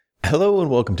Hello and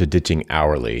welcome to Ditching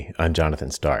Hourly. I'm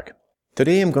Jonathan Stark.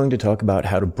 Today I'm going to talk about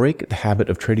how to break the habit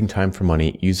of trading time for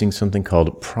money using something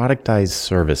called productized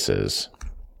services.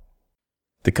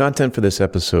 The content for this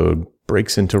episode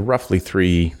breaks into roughly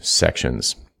 3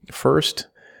 sections. First,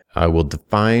 I will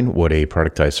define what a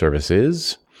productized service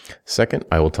is. Second,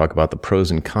 I will talk about the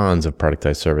pros and cons of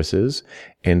productized services.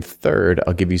 And third,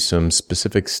 I'll give you some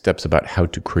specific steps about how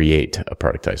to create a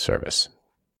productized service.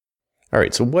 All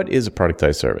right, so what is a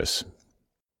productized service?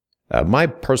 My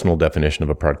personal definition of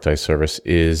a productized service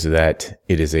is that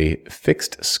it is a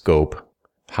fixed scope,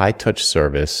 high-touch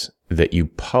service that you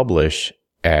publish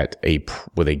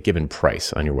with a given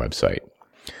price on your website.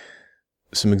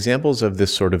 Some examples of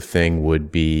this sort of thing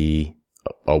would be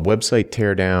a website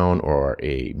teardown or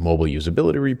a mobile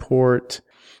usability report,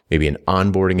 maybe an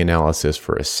onboarding analysis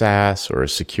for a SaaS or a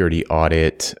security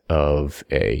audit of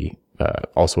a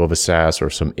SaaS or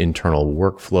some internal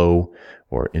workflow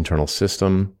or internal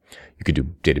system. You could do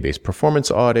database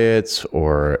performance audits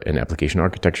or an application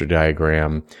architecture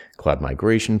diagram, cloud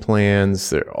migration plans.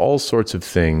 There are all sorts of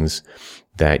things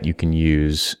that you can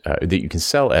use, that you can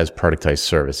sell as productized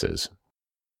services.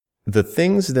 The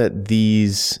things that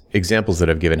these examples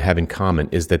that I've given have in common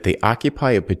is that they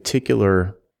occupy a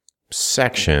particular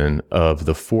section of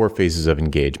the 4 phases of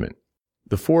engagement.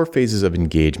 The 4 phases of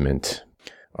engagement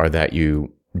are that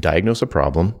you diagnose a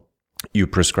problem, you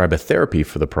prescribe a therapy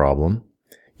for the problem,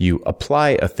 you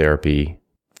apply a therapy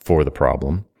for the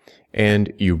problem,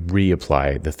 and you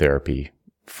reapply the therapy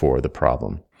for the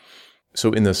problem.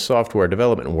 So in the software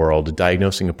development world,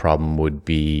 diagnosing a problem would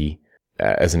be,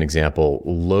 as an example,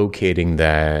 locating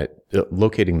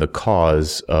the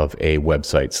cause of a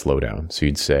website slowdown. So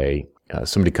you'd say,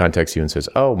 somebody contacts you and says,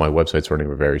 "Oh, my website's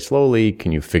running very slowly.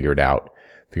 Can you figure out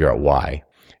why?"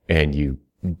 And you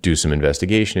do some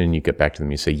investigation and you get back to them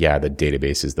and you say, "Yeah, the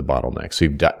database is the bottleneck." So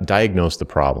you've diagnosed the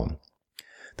problem.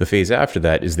 The phase after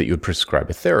that is that you would prescribe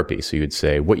a therapy. So you would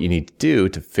say, what you need to do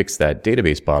to fix that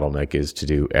database bottleneck is to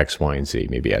do X, Y, and Z,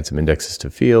 maybe add some indexes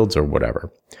to fields or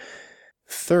whatever.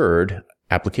 Third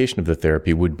application of the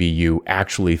therapy would be you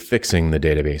actually fixing the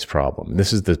database problem.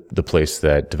 This is the place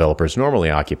that developers normally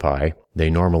occupy.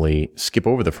 They normally skip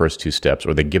over the first 2 steps,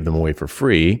 or they give them away for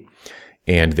free,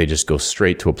 and they just go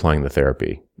straight to applying the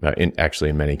therapy. In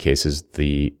many cases,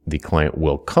 the client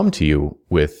will come to you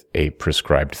with a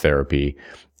prescribed therapy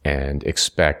and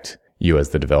expect you as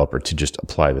the developer to just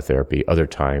apply the therapy. Other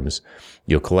times,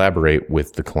 you'll collaborate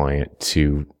with the client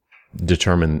to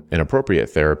determine an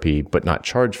appropriate therapy, but not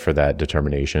charge for that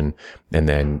determination, and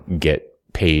then get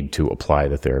paid to apply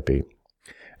the therapy.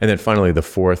 And then finally, the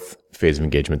 4th phase of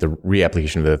engagement, the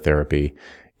reapplication of the therapy.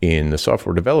 In the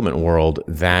software development world,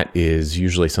 that is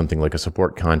usually something like a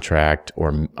support contract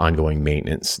or ongoing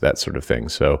maintenance, that sort of thing.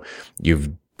 So you've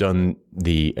done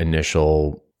the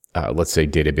initial, let's say,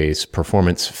 database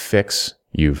performance fix.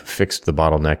 You've fixed the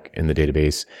bottleneck in the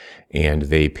database, and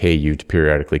they pay you to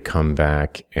periodically come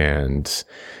back and,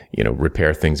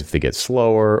 repair things if they get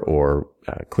slower, or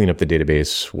clean up the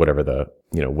database, whatever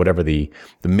the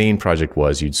main project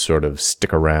was. You'd sort of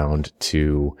stick around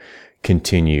to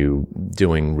continue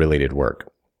doing related work.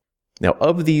 Now,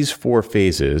 of these 4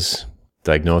 phases,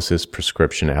 diagnosis,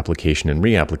 prescription, application, and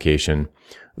reapplication,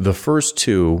 the first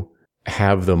 2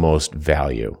 have the most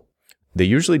value. They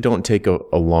usually don't take a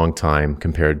long time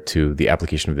compared to the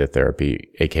application of the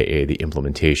therapy, aka the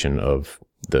implementation of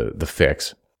the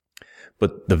fix.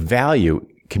 But the value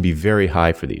can be very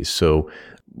high for these. So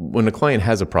when a client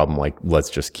has a problem, like let's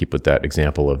just keep with that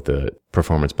example of the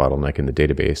performance bottleneck in the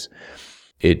database,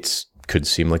 it could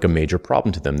seem like a major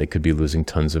problem to them. They could be losing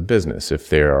tons of business. If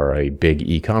they are a big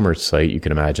e-commerce site, you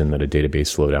can imagine that a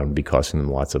database slowdown would be costing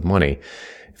them lots of money.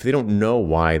 If they don't know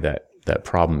why that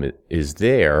problem is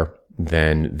there,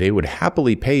 then they would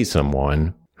happily pay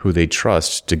someone who they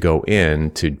trust to go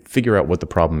in to figure out what the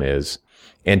problem is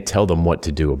and tell them what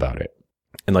to do about it.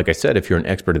 And like I said, if you're an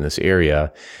expert in this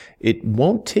area, it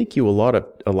won't take you a lot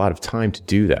of time to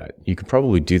do that. You can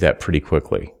probably do that pretty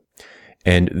quickly.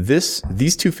 And these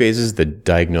 2 phases, the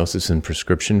diagnosis and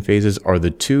prescription phases, are the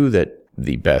 2 that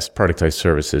the best productized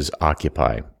services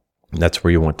occupy. That's where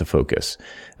you want to focus.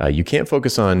 You can't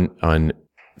focus on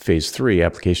phase 3,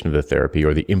 application of the therapy,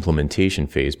 or the implementation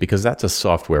phase, because that's a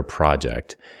software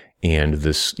project. And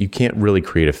you can't really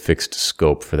create a fixed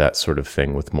scope for that sort of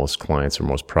thing with most clients or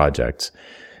most projects.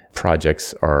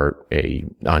 Projects are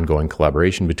an ongoing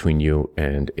collaboration between you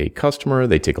and a customer.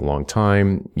 They take a long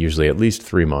time, usually at least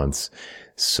 3 months.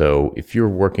 So if you're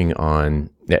working on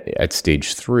at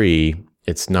stage 3,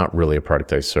 it's not really a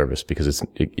productized service because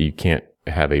you can't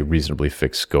have a reasonably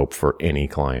fixed scope for any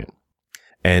client.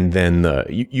 And then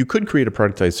you could create a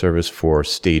productized service for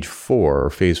stage 4 or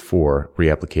phase 4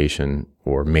 reapplication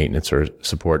or maintenance or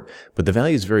support, but the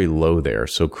value is very low there.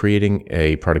 So creating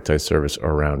a productized service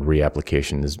around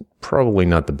reapplication is probably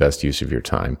not the best use of your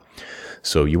time.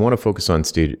 So you want to focus on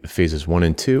phases 1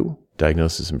 and 2,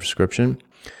 diagnosis and prescription,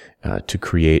 to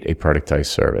create a productized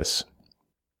service.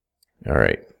 All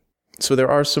right. So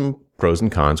there are some pros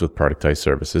and cons with productized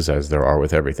services, as there are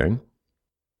with everything.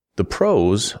 The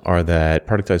pros are that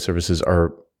productized services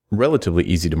are relatively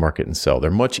easy to market and sell. They're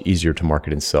much easier to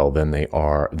market and sell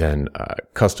than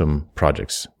custom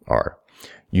projects are.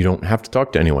 You don't have to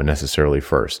talk to anyone necessarily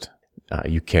first.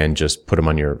 You can just put them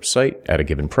on your site at a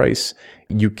given price.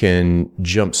 You can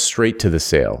jump straight to the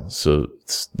sale. So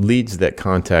leads that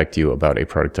contact you about a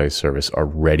productized service are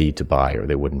ready to buy, or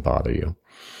they wouldn't bother you,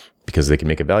 because they can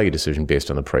make a value decision based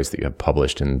on the price that you have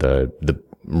published and the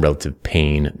relative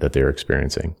pain that they're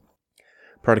experiencing.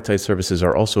 Productized services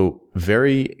are also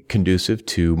very conducive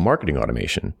to marketing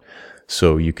automation.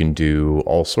 So you can do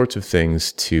all sorts of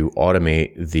things to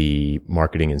automate the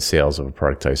marketing and sales of a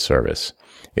productized service.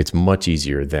 It's much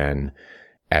easier than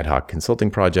ad hoc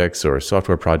consulting projects or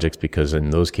software projects, because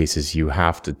in those cases you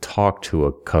have to talk to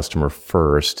a customer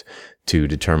first to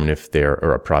determine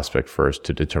or a prospect first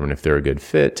to determine if they're a good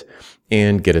fit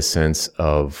and get a sense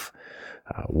of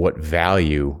what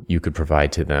value you could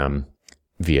provide to them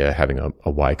via having a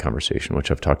why conversation,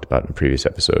 which I've talked about in a previous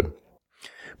episode.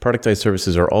 Productized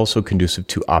services are also conducive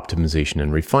to optimization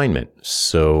and refinement.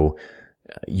 So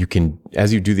you can,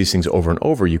 as you do these things over and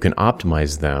over, you can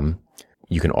optimize them.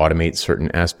 You can automate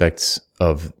certain aspects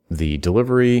of the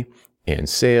delivery and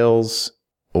sales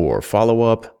or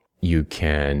follow-up. You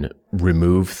can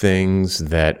remove things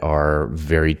that are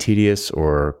very tedious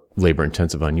or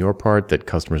labor-intensive on your part that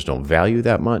customers don't value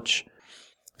that much.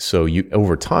 So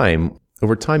over time,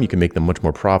 you can make them much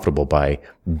more profitable by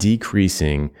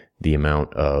decreasing the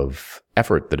amount of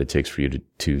effort that it takes for you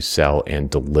to sell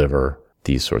and deliver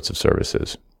these sorts of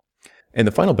services. And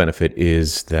the final benefit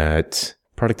is that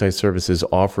productized services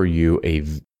offer you a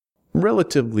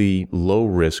relatively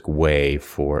low-risk way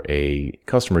for a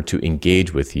customer to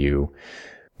engage with you,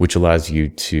 which allows you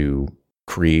to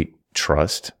create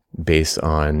trust based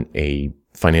on a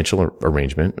financial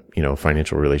arrangement,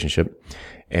 financial relationship.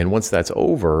 And once that's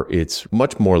over, it's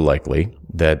much more likely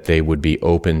that they would be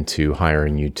open to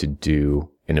hiring you to do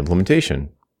an implementation.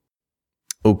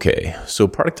 Okay, so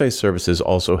productized services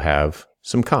also have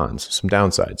some cons, some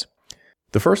downsides.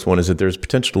 The first one is that there's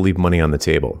potential to leave money on the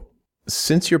table.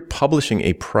 Since you're publishing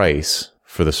a price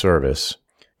for the service,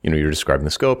 you're describing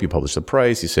the scope, you publish the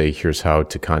price, you say, here's how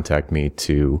to contact me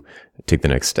to take the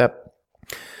next step.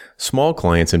 Small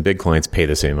clients and big clients pay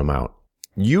the same amount.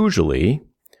 Usually,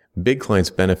 big clients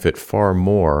benefit far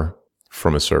more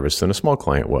from a service than a small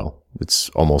client will. It's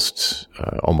almost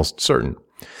certain.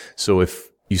 So if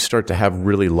you start to have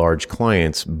really large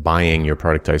clients buying your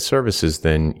productized services,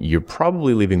 then you're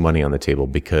probably leaving money on the table,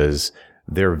 because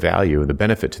their value, the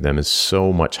benefit to them, is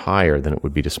so much higher than it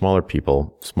would be to smaller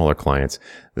clients,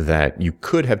 that you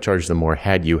could have charged them more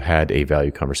had you had a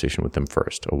value conversation with them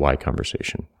first, a why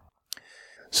conversation.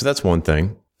 So that's one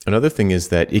thing. Another thing is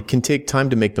that it can take time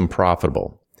to make them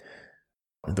profitable.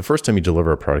 The first time you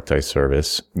deliver a productized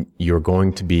service, you're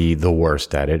going to be the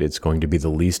worst at it. It's going to be the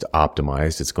least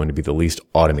optimized. It's going to be the least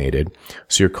automated.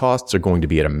 So your costs are going to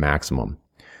be at a maximum.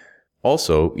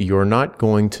 Also, you're not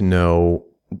going to know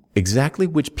exactly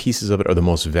which pieces of it are the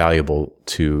most valuable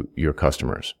to your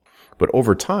customers. But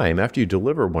over time, after you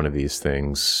deliver one of these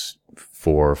things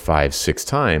 4, 5, 6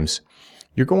 times,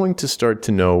 you're going to start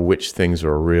to know which things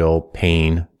are a real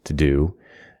pain to do.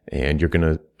 And you're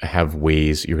going to have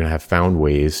found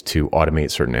ways to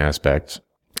automate certain aspects,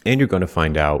 and you're going to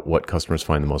find out what customers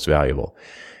find the most valuable.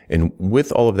 And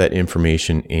with all of that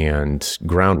information and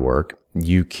groundwork,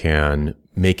 you can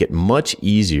make it much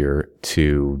easier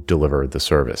to deliver the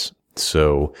service.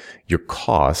 So your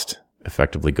cost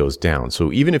effectively goes down.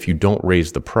 So even if you don't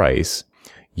raise the price,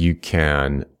 you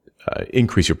can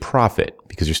increase your profit,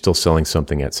 because you're still selling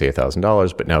something at, say,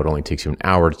 $1,000, but now it only takes you an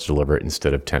hour to deliver it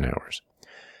instead of 10 hours.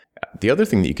 The other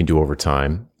thing that you can do over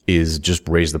time is just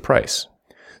raise the price.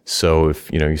 So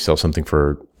if you sell something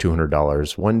for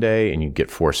 $200 one day and you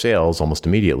get 4 sales almost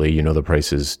immediately, the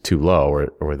price is too low,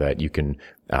 or that you can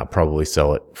probably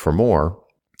sell it for more.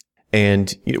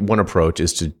 And one approach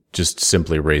is to just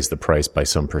simply raise the price by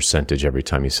some percentage every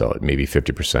time you sell it, maybe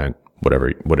 50%,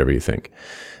 whatever you think.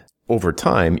 Over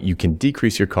time, you can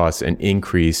decrease your costs and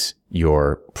increase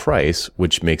your price,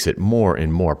 which makes it more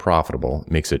and more profitable,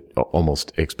 makes it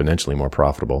almost exponentially more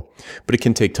profitable. But it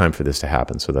can take time for this to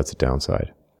happen, so that's a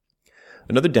downside.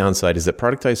 Another downside is that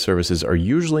productized services are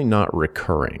usually not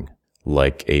recurring,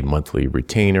 like a monthly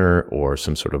retainer or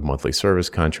some sort of monthly service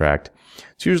contract.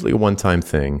 It's usually a one-time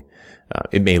thing.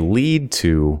 It may lead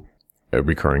to a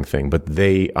recurring thing, but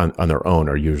they on their own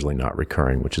are usually not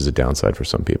recurring, which is a downside for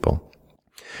some people.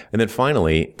 And then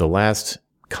finally, the last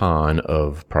con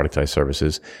of productized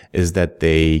services is that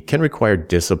they can require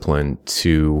discipline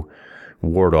to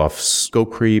ward off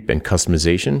scope creep and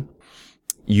customization.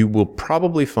 You will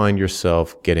probably find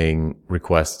yourself getting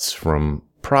requests from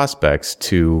prospects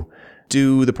to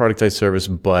do the productized service,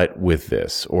 but with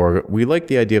this, or we like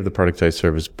the idea of the productized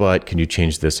service, but can you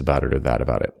change this about it or that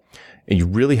about it? And you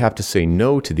really have to say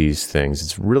no to these things.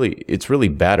 It's really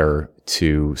better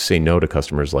to say no to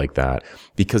customers like that,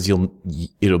 because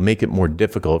it'll make it more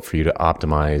difficult for you to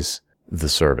optimize the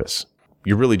service.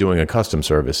 You're really doing a custom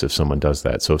service if someone does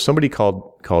that. So if somebody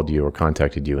called you or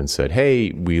contacted you and said,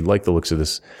 hey, we like the looks of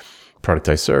this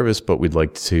productized service, but we'd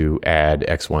like to add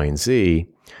X, Y, and Z,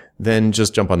 then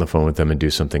just jump on the phone with them and do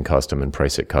something custom and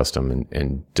price it custom,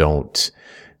 and don't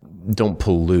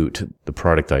pollute the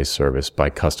productized service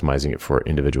by customizing it for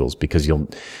individuals, because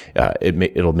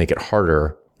it'll make it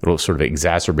harder. It'll sort of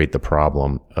exacerbate the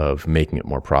problem of making it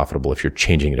more profitable if you're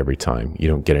changing it every time. You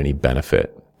don't get any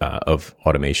benefit of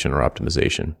automation or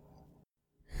optimization.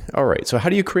 All right, so how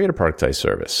do you create a productized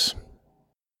service?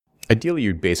 Ideally,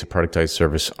 you'd base a productized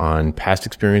service on past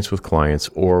experience with clients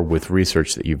or with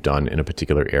research that you've done in a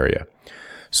particular area.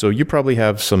 So you probably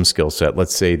have some skill set.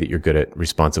 Let's say that you're good at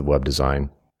responsive web design,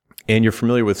 and you're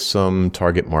familiar with some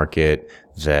target market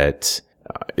that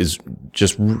is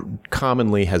just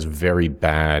commonly has very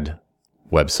bad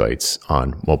websites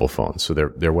on mobile phones. So their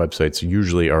websites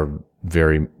usually are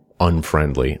very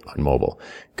unfriendly on mobile.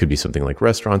 Could be something like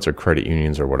restaurants or credit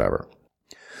unions or whatever.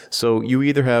 So you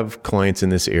either have clients in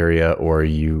this area, or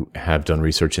you have done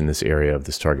research in this area of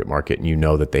this target market, and you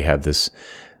know that they have this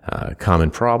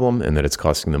common problem and that it's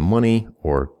costing them money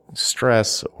or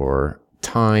stress or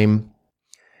time.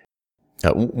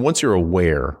 Once you're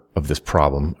aware of this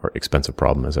problem, or expensive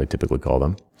problem as I typically call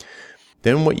them,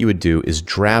 then what you would do is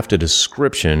draft a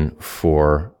description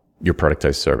for your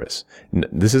productized service.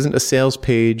 This isn't a sales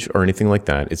page or anything like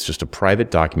that. It's just a private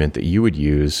document that you would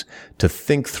use to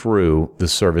think through the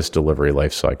service delivery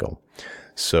lifecycle.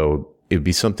 So it would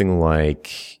be something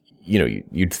like,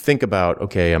 you'd think about,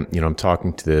 okay, I'm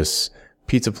talking to this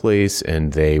pizza place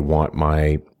and they want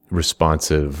my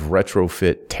responsive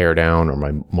retrofit teardown or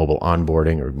my mobile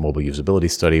onboarding or mobile usability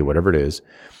study, whatever it is.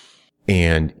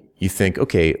 And you think,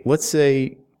 okay, let's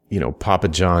say, Papa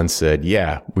John said,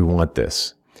 yeah, we want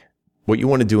this. What you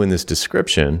want to do in this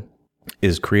description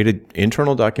is create an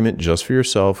internal document just for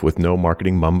yourself with no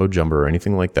marketing mumbo jumbo or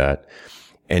anything like that,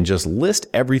 and just list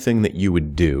everything that you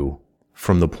would do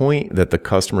from the point that the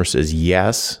customer says,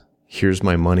 yes, here's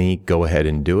my money, go ahead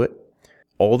and do it,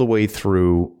 all the way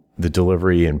through the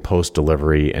delivery and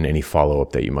post-delivery and any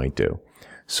follow-up that you might do.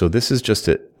 So this is just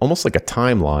almost like a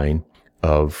timeline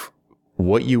of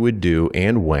what you would do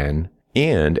and when,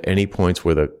 and any points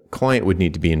where the client would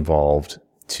need to be involved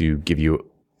to give you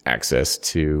access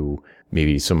to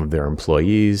maybe some of their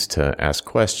employees to ask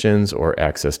questions, or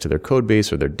access to their code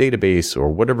base or their database or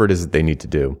whatever it is that they need to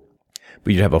do.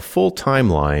 But you'd have a full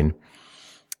timeline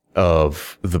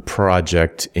of the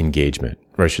project engagement,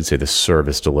 or I should say the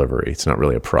service delivery. It's not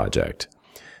really a project.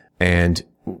 And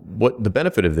what the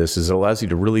benefit of this is, it allows you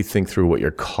to really think through what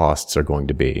your costs are going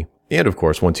to be. And of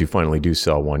course, once you finally do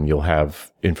sell one, you'll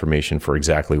have information for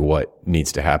exactly what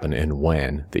needs to happen and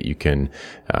when, that you can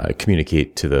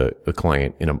communicate to the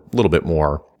client in a little bit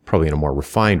more, probably in a more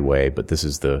refined way. But this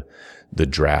is the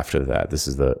draft of that. This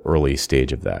is the early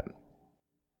stage of that.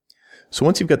 So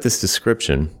once you've got this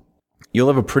description, you'll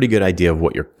have a pretty good idea of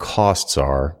what your costs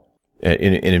are. And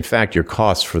in fact, your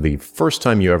costs for the first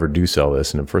time you ever do sell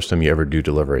this and the first time you ever do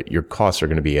deliver it, your costs are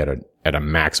going to be at a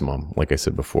maximum, like I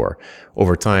said before.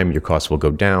 Over time, your costs will go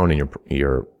down and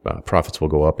your profits will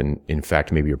go up. And in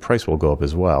fact, maybe your price will go up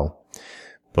as well.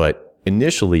 But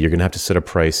initially, you're going to have to set a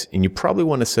price, and you probably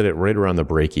want to set it right around the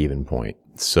break-even point.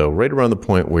 So right around the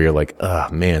point where you're like,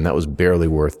 man, that was barely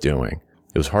worth doing.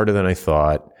 It was harder than I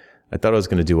thought. I thought I was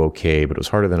going to do okay, but it was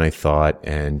harder than I thought.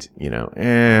 And,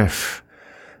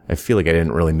 I feel like I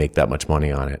didn't really make that much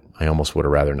money on it. I almost would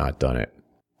have rather not done it.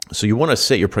 So you want to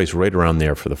set your price right around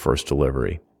there for the first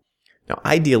delivery. Now,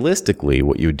 idealistically,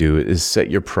 what you would do is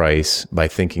set your price by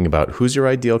thinking about who's your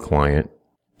ideal client,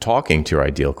 talking to your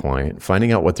ideal client,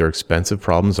 finding out what their expensive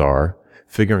problems are,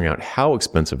 figuring out how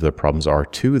expensive their problems are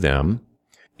to them,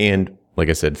 and like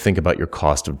I said, think about your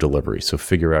cost of delivery. So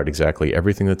figure out exactly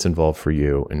everything that's involved for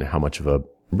you and how much of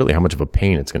a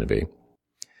pain it's going to be.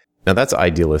 Now that's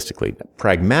idealistically.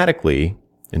 Pragmatically,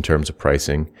 in terms of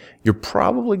pricing, you're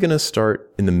probably going to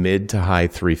start in the mid to high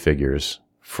three figures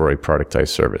for a productized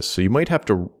service. So you might have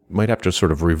to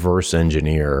sort of reverse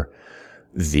engineer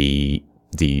the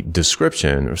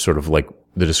description, or sort of like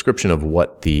the description of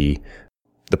what the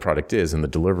product is and the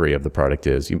delivery of the product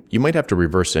is. You might have to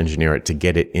reverse engineer it to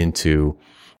get it into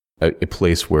a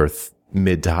place where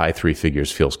mid to high three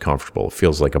figures feels comfortable,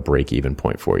 feels like a break-even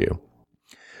point for you.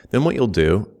 Then what you'll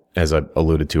do, as I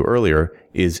alluded to earlier,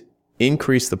 is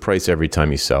increase the price every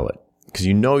time you sell it, because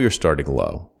you know you're starting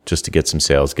low, just to get some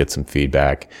sales, get some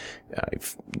feedback,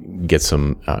 get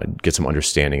some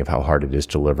understanding of how hard it is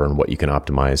to deliver and what you can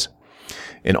optimize.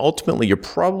 And ultimately, you're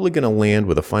probably going to land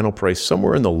with a final price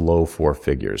somewhere in the low four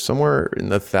figures, somewhere in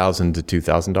the $1,000 to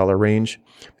 $2,000 range.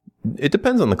 It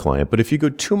depends on the client, but if you go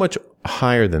too much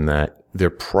higher than that, they're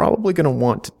probably going to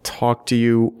want to talk to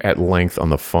you at length on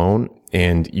the phone,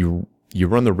 and you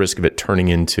run the risk of it turning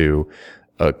into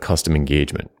a custom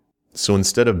engagement. So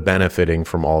instead of benefiting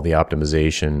from all the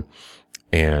optimization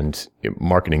and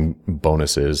marketing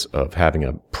bonuses of having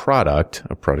a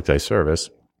productized service,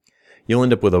 you'll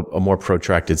end up with a more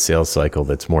protracted sales cycle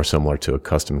that's more similar to a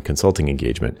custom consulting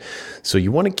engagement. So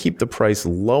you want to keep the price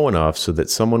low enough so that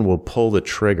someone will pull the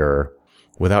trigger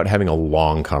without having a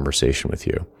long conversation with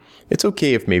you. It's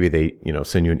okay if maybe they,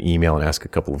 send you an email and ask a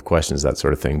couple of questions, that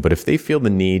sort of thing. But if they feel the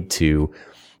need to,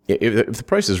 if the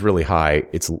price is really high,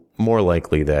 it's more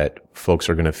likely that folks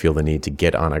are going to feel the need to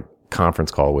get on a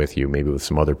conference call with you, maybe with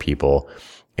some other people,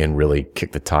 and really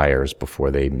kick the tires before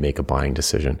they make a buying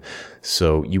decision.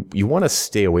 So you want to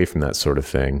stay away from that sort of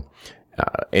thing.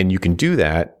 And you can do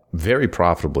that very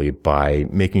profitably by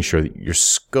making sure that your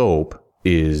scope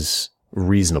is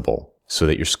reasonable, so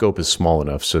that your scope is small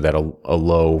enough so that a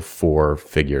low four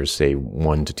figures, say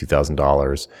 $1,000 to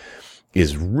 $2,000,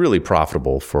 is really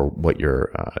profitable for what you're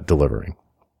delivering.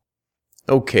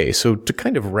 Okay, so to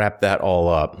kind of wrap that all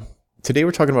up, today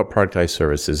we're talking about productized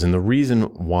services, and the reason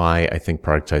why I think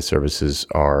productized services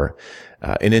are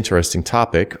an interesting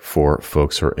topic for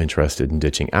folks who are interested in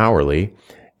ditching hourly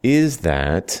is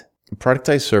that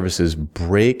productized services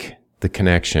break the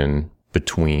connection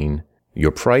between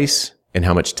your price and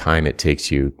how much time it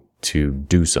takes you to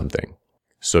do something.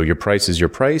 So your price is your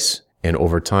price, and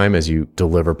over time, as you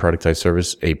deliver productized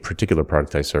service, a particular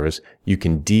productized service, you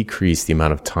can decrease the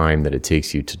amount of time that it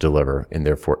takes you to deliver, and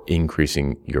therefore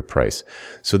increasing your price.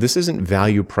 So this isn't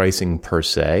value pricing per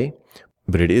se,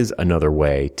 but it is another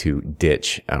way to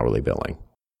ditch hourly billing.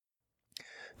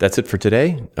 That's it for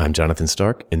today. I'm Jonathan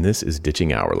Stark, and this is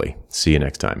Ditching Hourly. See you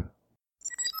next time.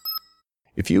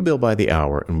 If you bill by the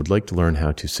hour and would like to learn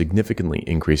how to significantly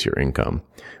increase your income,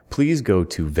 please go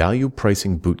to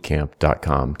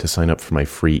valuepricingbootcamp.com to sign up for my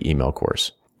free email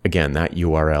course. Again, that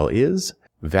URL is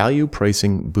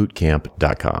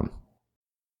valuepricingbootcamp.com.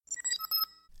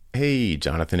 Hey,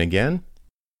 Jonathan again.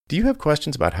 Do you have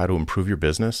questions about how to improve your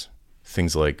business?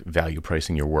 Things like value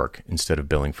pricing your work instead of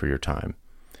billing for your time,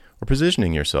 or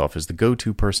positioning yourself as the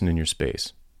go-to person in your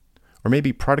space. Or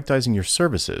maybe productizing your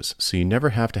services so you never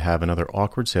have to have another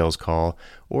awkward sales call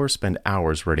or spend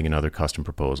hours writing another custom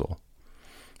proposal.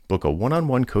 Book a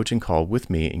one-on-one coaching call with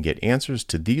me and get answers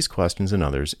to these questions and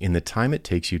others in the time it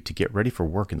takes you to get ready for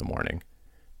work in the morning.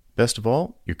 Best of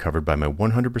all, you're covered by my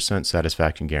 100%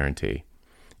 satisfaction guarantee.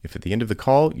 If at the end of the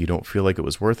call you don't feel like it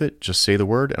was worth it, just say the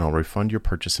word and I'll refund your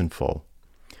purchase in full.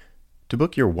 To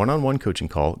book your one-on-one coaching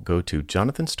call, go to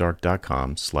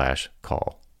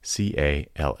jonathanstark.com/call,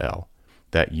 CALL.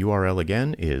 That URL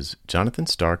again is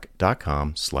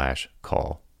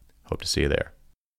jonathanstark.com/call. Hope to see you there.